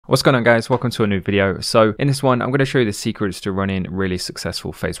What's going on, guys? Welcome to a new video. So in this one, I'm going to show you the secrets to running really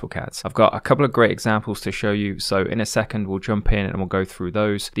successful Facebook ads. I've got a couple of great examples to show you. So in a second, we'll jump in and we'll go through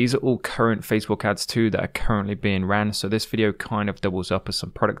those. These are all current Facebook ads too that are currently being ran. So this video kind of doubles up as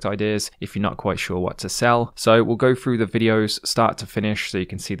some product ideas if you're not quite sure what to sell. So we'll go through the videos start to finish so you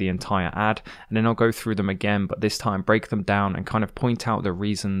can see the entire ad, and then I'll go through them again, but this time break them down and kind of point out the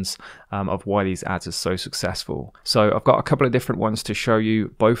reasons of why these ads are so successful. So I've got a couple of different ones to show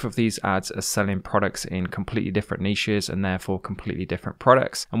you. Both of these ads are selling products in completely different niches and therefore completely different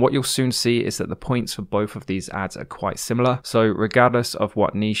products. And what you'll soon see is that the points for both of these ads are quite similar. So regardless of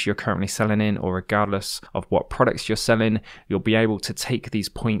what niche you're currently selling in, or regardless of what products you're selling, you'll be able to take these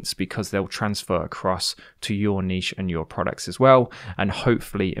points because they'll transfer across to your niche and your products as well, and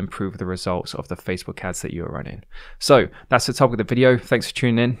hopefully improve the results of the Facebook ads that you're running. So that's the topic of the video. Thanks for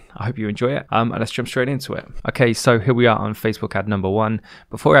tuning in. I hope you enjoy it. And let's jump straight into it. Okay, so here we are on Facebook ad number one.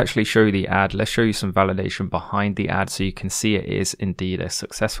 Before I actually show you the ad, let's show you some validation behind the ad so you can see it is indeed a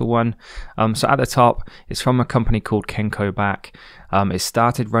successful one. So at the top, it's from a company called Kenko Back. It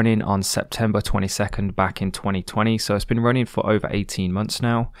started running on September 22nd back in 2020, so it's been running for over 18 months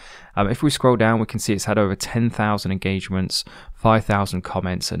now. If we scroll down, we can see it's had over 10,000 engagements, 5,000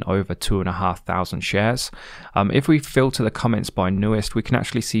 comments, and over 2,500 shares. If we filter the comments by newest, we can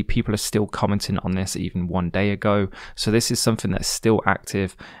actually see people are still commenting on this even one day ago. So this is something that's still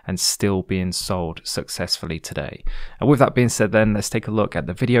active and still being sold successfully today. And with that being said, then let's take a look at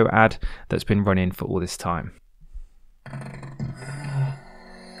the video ad that's been running for all this time.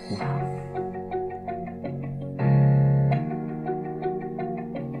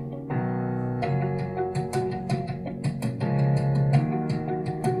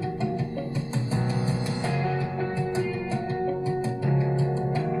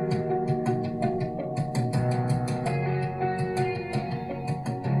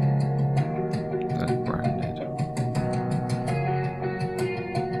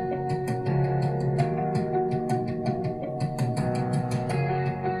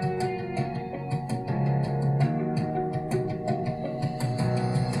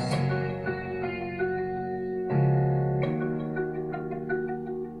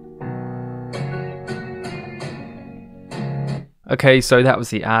 Okay, so that was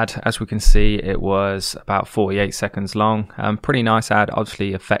the ad. As we can see, it was about 48 seconds long. Pretty nice ad,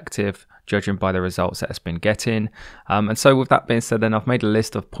 obviously effective, judging by the results that it's been getting. And so with that being said, then I've made a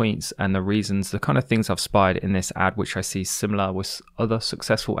list of points and the reasons, the kind of things I've spied in this ad, which I see similar with other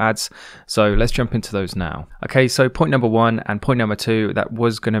successful ads. So let's jump into those now. Okay, so point number one and point number two, that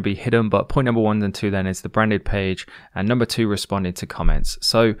was going to be hidden, but point number one and two then is the branded page, and number two, responding to comments.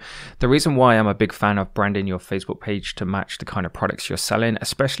 So the reason why I'm a big fan of branding your Facebook page to match the kind of products you're selling,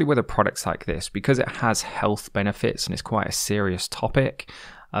 especially with a product like this, because it has health benefits and it's quite a serious topic.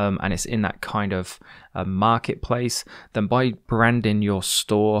 And it's in that kind of marketplace, then by branding your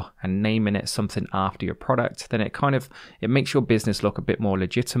store and naming it something after your product, then it makes your business look a bit more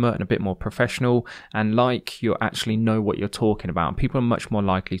legitimate and a bit more professional, and like you actually know what you're talking about, and people are much more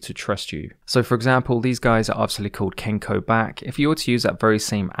likely to trust you. So for example, these guys are obviously called Kenko Back. If you were to use that very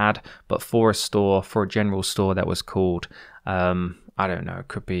same ad, but for a store, for a general store that was called, I don't know, it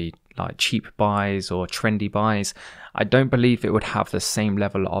could be like cheap buys or trendy buys, I don't believe it would have the same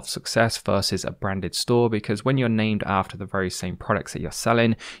level of success versus a branded store, because when you're named after the very same products that you're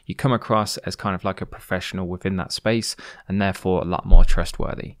selling, you come across as kind of like a professional within that space, and therefore a lot more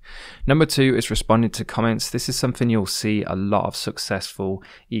trustworthy. Number two is responding to comments. This is something you'll see a lot of successful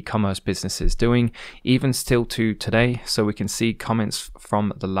e-commerce businesses doing, even still to today. So we can see comments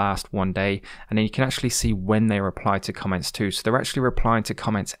from the last one day, and then you can actually see when they reply to comments too. So they're actually replying to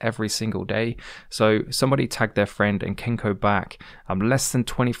comments every single day. So somebody tagged their friend and Kenko Back less than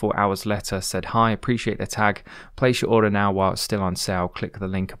 24 hours later said, "Hi, appreciate the tag. Place your order now while it's still on sale. Click the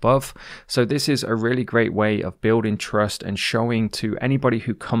link above." So this is a really great way of building trust and showing to anybody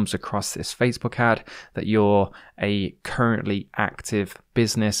who comes across this Facebook ad that you're a currently active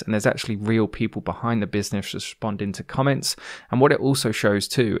business and there's actually real people behind the business responding to comments. And what it also shows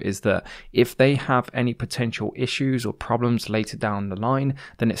too is that if they have any potential issues or problems later down the line,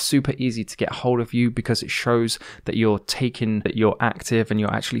 then it's super easy to get hold of you, because it shows that you're active and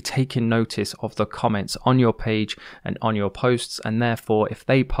you're actually taking notice of the comments on your page and on your posts. And therefore, if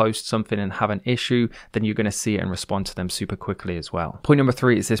they post something and have an issue, then you're going to see it and respond to them super quickly as well. Point number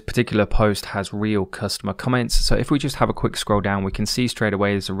three is this particular post has real customer comments. So if we just have a quick scroll down, we can see straight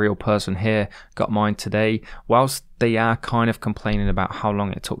away there's a real person here, got mine today. Whilst they are kind of complaining about how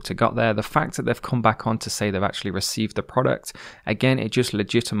long it took to get there. The fact that they've come back on to say they've actually received the product, again, it just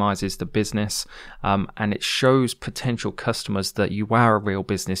legitimizes the business, and it shows potential customers that you are a real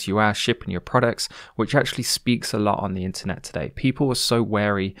business, you are shipping your products, which actually speaks a lot on the internet today. People are so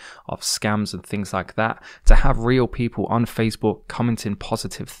wary of scams and things like that. To have real people on Facebook commenting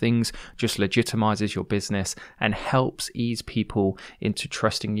positive things just legitimizes your business and helps ease people into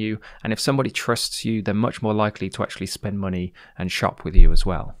trusting you. And if somebody trusts you, they're much more likely to actually spend money and shop with you as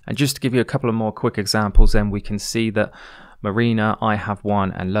well. And just to give you a couple of more quick examples, then we can see that Marina, I have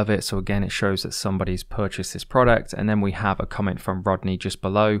one and love it. So again, it shows that somebody's purchased this product. And then we have a comment from Rodney just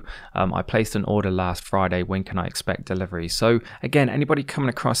below. I placed an order last Friday. When can I expect delivery? So again, anybody coming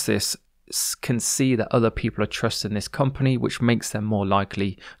across this can see that other people are trusting this company, which makes them more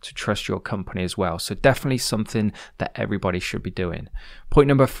likely to trust your company as well. So definitely something that everybody should be doing. Point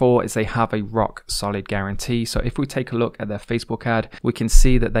number 4 is they have a rock solid guarantee. So if we take a look at their Facebook ad, we can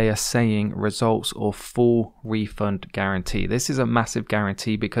see that they are saying results or full refund guarantee. This is a massive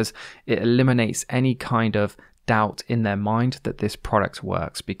guarantee because it eliminates any kind of doubt in their mind that this product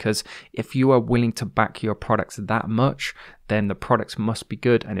works, because if you are willing to back your products that much, then the product must be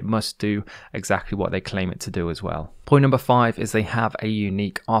good and it must do exactly what they claim it to do as well. Point number 5 is they have a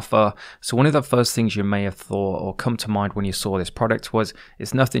unique offer. So one of the first things you may have thought or come to mind when you saw this product was,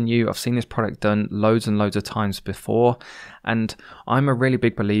 it's nothing new. I've seen this product done loads and loads of times before. And I'm a really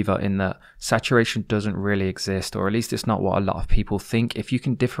big believer in that saturation doesn't really exist, or at least it's not what a lot of people think. If you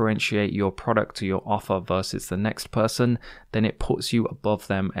can differentiate your product or your offer versus the next person, then it puts you above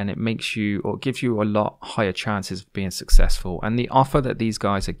them and it makes you, or gives you a lot higher chances of being successful. And the offer that these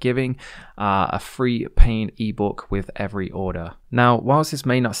guys are giving, a free paying ebook with every order. Now, whilst this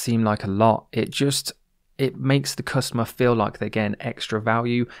may not seem like a lot, it makes the customer feel like they're getting extra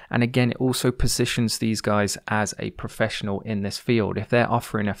value. And again, it also positions these guys as a professional in this field. If they're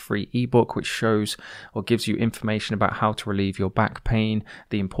offering a free ebook which shows or gives you information about how to relieve your back pain,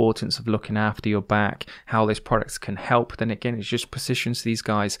 the importance of looking after your back, how this product can help, then again, it just positions these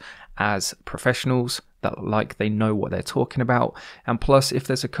guys as professionals that like they know what they're talking about. And plus, if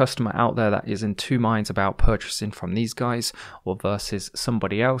there's a customer out there that is in two minds about purchasing from these guys or versus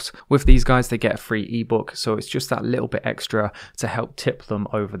somebody else, with these guys they get a free ebook, so it's just that little bit extra to help tip them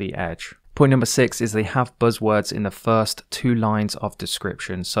over the edge. Point number 6 is they have buzzwords in the first 2 lines of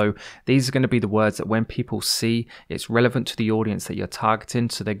description. So these are going to be the words that when people see, it's relevant to the audience that you're targeting,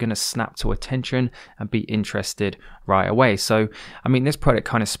 so they're going to snap to attention and be interested right away. So I mean, this product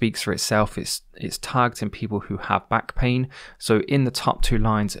kind of speaks for itself. It's targeting people who have back pain. So in the top 2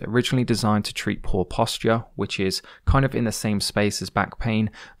 lines, originally designed to treat poor posture, which is kind of in the same space as back pain.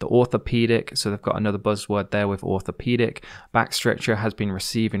 The orthopedic, so they've got another buzzword there with orthopedic. Back stretcher has been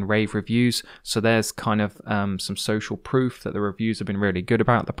receiving rave reviews. So there's kind of some social proof that the reviews have been really good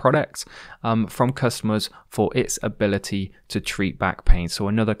about the product from customers for its ability to treat back pain. So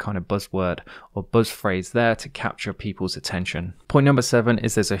another kind of buzzword or buzz phrase there to capture people's attention. Point number 7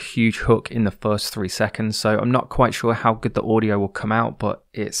 is there's a huge hook in the first 3 seconds. So I'm not quite sure how good the audio will come out, but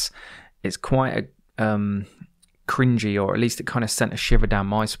it's quite a cringy, or at least it kind of sent a shiver down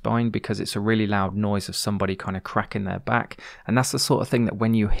my spine, because it's a really loud noise of somebody kind of cracking their back. And that's the sort of thing that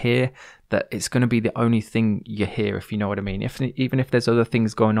when you hear, that it's going to be the only thing you hear, if you know what I mean. Even if there's other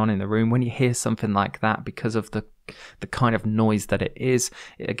things going on in the room, when you hear something like that, because of the kind of noise that it is,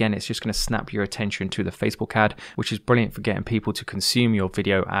 again, it's just going to snap your attention to the Facebook ad, which is brilliant for getting people to consume your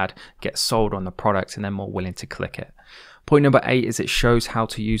video ad, get sold on the product, and they're more willing to click it. Point number 8 is it shows how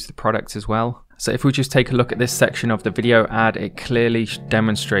to use the product as well. So if we just take a look at this section of the video ad, it clearly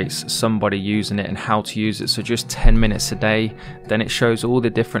demonstrates somebody using it and how to use it. So just 10 minutes a day. Then it shows all the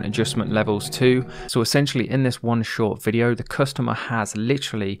different adjustment levels too. So essentially in this one short video, the customer has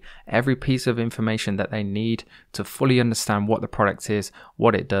literally every piece of information that they need to fully understand what the product is,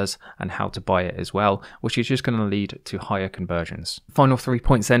 what it does, and how to buy it as well, which is just going to lead to higher conversions. Final 3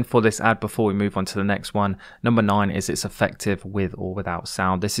 points then for this ad before we move on to the next one. Number 9 is it's effective with or without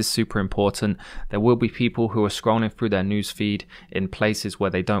sound. This is super important. There will be people who are scrolling through their news feed in places where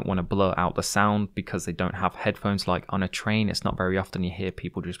they don't want to blur out the sound because they don't have headphones. Like on a train, it's not very often you hear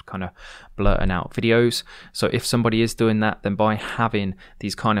people just kind of blurting out videos. So if somebody is doing that, then by having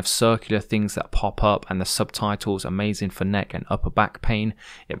these kind of circular things that pop up and the subtitles amazing for neck and upper back pain,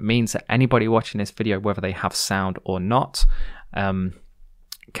 it means that anybody watching this video, whether they have sound or not,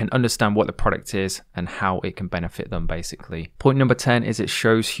 can understand what the product is and how it can benefit them, basically. Point number 10 is it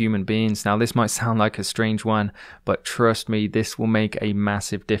shows human beings. Now this might sound like a strange one, but trust me, this will make a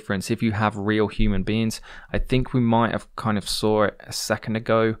massive difference if you have real human beings. I think we might have kind of saw it a second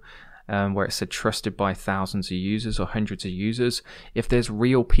ago. where it said trusted by thousands of users or hundreds of users. If there's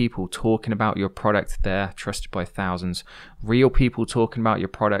real people talking about your product there, trusted by thousands, real people talking about your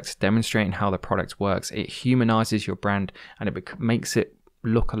product, demonstrating how the product works, it humanizes your brand and it makes it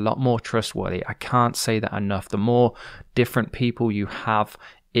look a lot more trustworthy. I can't say that enough. The more different people you have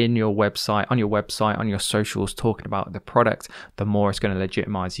in your website, on your socials talking about the product, the more it's going to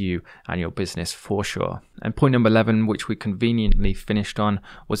legitimize you and your business for sure. And point number 11, which we conveniently finished on,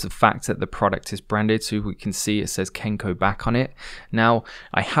 was the fact that the product is branded. So we can see it says Kenko back on it. Now,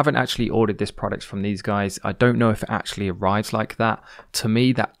 I haven't actually ordered this product from these guys. I don't know if it actually arrives like that. To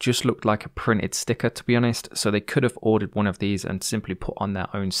me, that just looked like a printed sticker, to be honest. So they could have ordered one of these and simply put on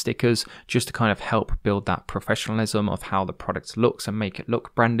their own stickers just to kind of help build that professionalism of how the product looks and make it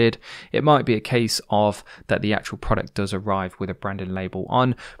look branded. It might be a case of that the actual product does arrive with a branding label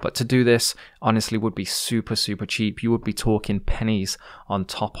on, but to do this honestly would be super cheap. You would be talking pennies on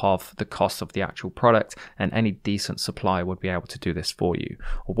top of the cost of the actual product, and any decent supplier would be able to do this for you.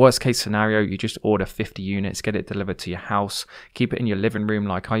 Or worst case scenario, you just order 50 units, get it delivered to your house, keep it in your living room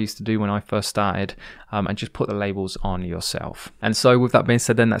like I used to do when I first started, and just put the labels on yourself. And so with that being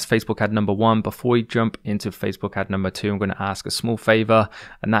said, then that's Facebook ad number 1. Before we jump into Facebook ad number 2, I'm going to ask a small favor,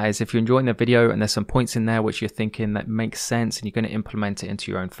 and that is if you're enjoying the video and there's some points in there which you're thinking that makes sense and you're going to implement it into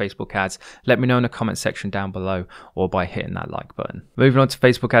your own Facebook ads, let me know in the comment section down below or by hitting that like button. Moving on to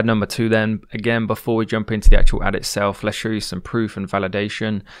Facebook ad number 2 then, again, before we jump into the actual ad itself, let's show you some proof and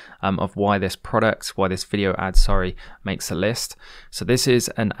validation of why this video ad, makes a list. So this is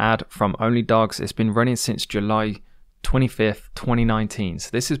an ad from Only Dogs. It's been running since July 25th, 2019. So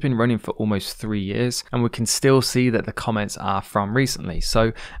this has been running for almost 3 years, and we can still see that the comments are from recently.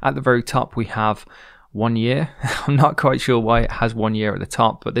 So at the very top we have 1 year. I'm not quite sure why it has 1 year at the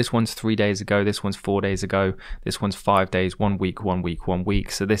top, but this one's 3 days ago, this one's 4 days ago, this one's 5 days, 1 week, 1 week, 1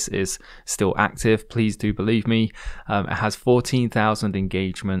 week. So this is still active. Please do believe me. It has 14,000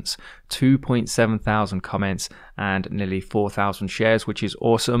 engagements, 2.7 thousand comments, and nearly 4,000 shares, which is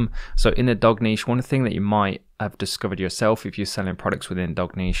awesome. So in the dog niche, one thing that you might have discovered yourself if you're selling products within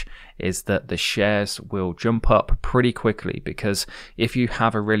dog niche is that the shares will jump up pretty quickly, because if you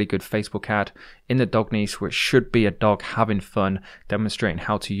have a really good Facebook ad in the dog niche, which should be a dog having fun demonstrating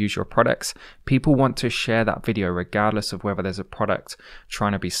how to use your products, people want to share that video regardless of whether there's a product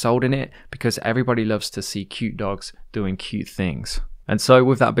trying to be sold in it, because everybody loves to see cute dogs doing cute things. And so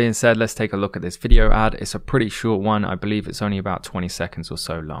with that being said, let's take a look at this video ad. It's a pretty short one. I believe it's only about 20 seconds or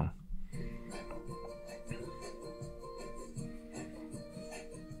so long.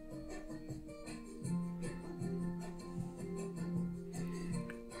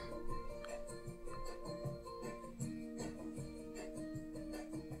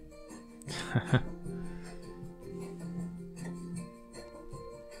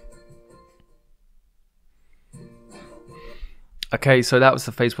 Okay, so that was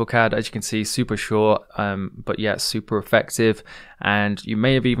the Facebook ad. As you can see, super short, but yeah, super effective. And you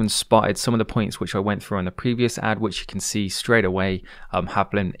may have even spotted some of the points which I went through on the previous ad, which you can see straight away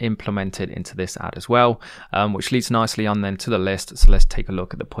have been implemented into this ad as well, which leads nicely on then to the list. So let's take a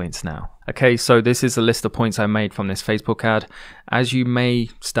look at the points now. Okay, so this is a list of points I made from this Facebook ad. As you may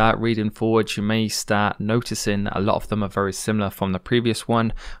start reading forward, you may start noticing a lot of them are very similar from the previous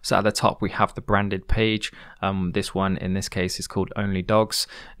one. So at the top, we have the branded page. This one, in this case, is called Only Dogs.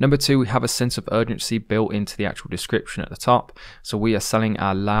 Number 2, we have a sense of urgency built into the actual description at the top. So we are selling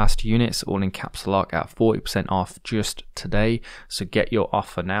our last units, all in caps lock, at 40% off just today. So get your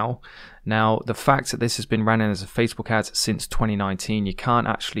offer now. Now, the fact that this has been running as a Facebook ad since 2019, you can't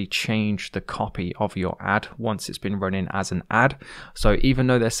actually change the copy of your ad once it's been running as an ad. So even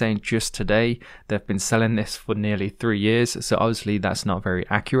though they're saying just today, they've been selling this for nearly 3 years. So obviously that's not very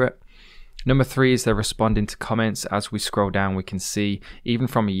accurate. Number 3 is they're responding to comments. As we scroll down, we can see even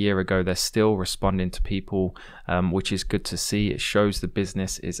from a year ago, they're still responding to people, which is good to see. It shows the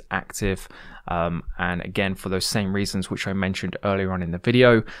business is active. And again, for those same reasons which I mentioned earlier on in the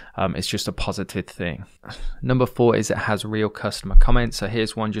video, it's just a positive thing. Number 4 is it has real customer comments. So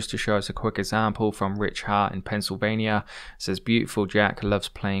here's one just to show us a quick example from Rich Hart in Pennsylvania. It says, "Beautiful Jack loves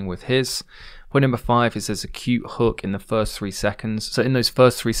playing with his." Point number 5 is there's a cute hook in the first 3 seconds. So in those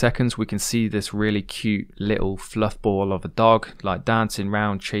first 3 seconds, we can see this really cute little fluff ball of a dog, like dancing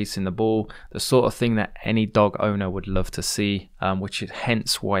around, chasing the ball, the sort of thing that any dog owner would love to see, which is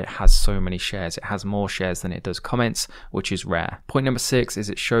hence why it has so many shares. It has more shares than it does comments, which is rare. Point number 6 is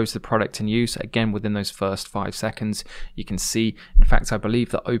it shows the product in use. Again, within those first 5 seconds, you can see, in fact, I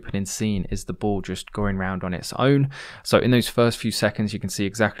believe the opening scene is the ball just going around on its own. So in those first few seconds, you can see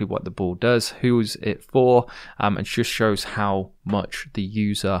exactly what the ball does, who's it for, and just shows how much the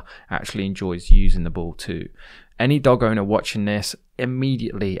user actually enjoys using the ball too. Any dog owner watching this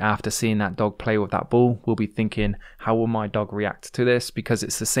immediately after seeing that dog play with that ball will be thinking, how will my dog react to this? Because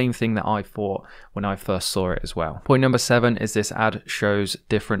it's the same thing that I thought when I first saw it as well. Point number 7 is this ad shows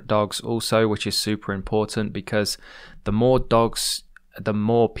different dogs also, which is super important, because the more dogs, the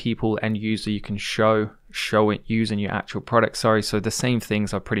more people end user you can show it using your actual product. So the same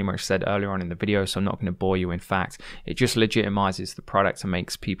things I pretty much said earlier on in the video, so I'm not going to bore you. In fact, it just legitimizes the product and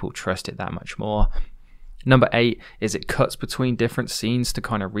makes people trust it that much more. Number 8 is it cuts between different scenes to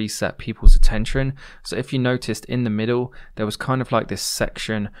kind of reset people's attention. So if you noticed in the middle, there was kind of like this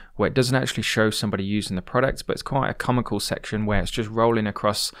section where it doesn't actually show somebody using the product, but it's quite a comical section where it's just rolling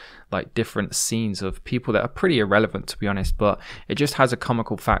across like different scenes of people that are pretty irrelevant, to be honest, but it just has a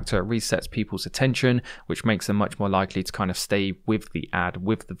comical factor. It resets people's attention, which makes them much more likely to kind of stay with the ad,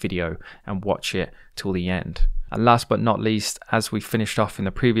 with the video, and watch it till the end. And last but not least, as we finished off in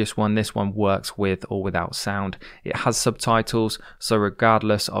the previous one, this one works with or without sound. It has subtitles, so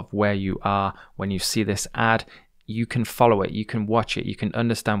regardless of where you are when you see this ad, you can follow it, you can watch it, you can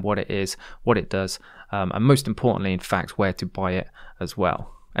understand what it is, what it does, and most importantly, in fact, where to buy it as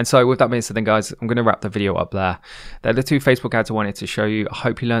well. And so with that being said then guys, I'm going to wrap the video up there. They're the 2 Facebook ads I wanted to show you. I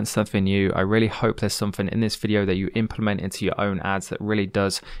hope you learned something new. I really hope there's something in this video that you implement into your own ads that really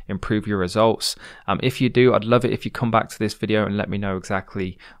does improve your results. If you do, I'd love it if you come back to this video and let me know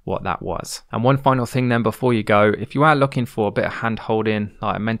exactly what that was. And one final thing then before you go, if you are looking for a bit of hand holding,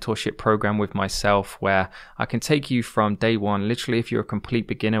 like a mentorship program with myself where I can take you from day one, literally if you're a complete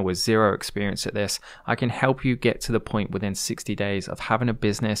beginner with 0 experience at this, I can help you get to the point within 60 days of having a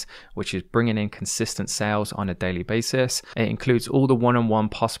business which is bringing in consistent sales on a daily basis. It includes all the one-on-one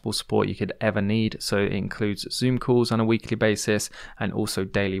possible support you could ever need. So it includes Zoom calls on a weekly basis and also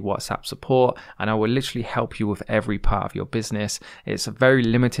daily WhatsApp support. And I will literally help you with every part of your business. It's a very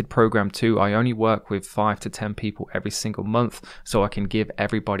limited program too. I only work with 5 to 10 people every single month, so I can give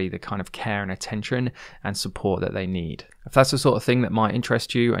everybody the kind of care and attention and support that they need. If that's the sort of thing that might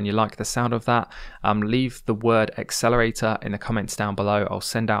interest you and you like the sound of that, leave the word accelerator in the comments down below. I'll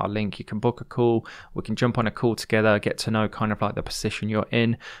send out a link. You can book a call. We can jump on a call together, get to know kind of like the position you're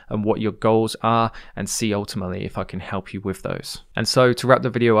in and what your goals are, and see ultimately if I can help you with those. And so to wrap the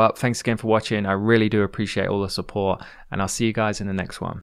video up, thanks again for watching. I really do appreciate all the support, and I'll see you guys in the next one.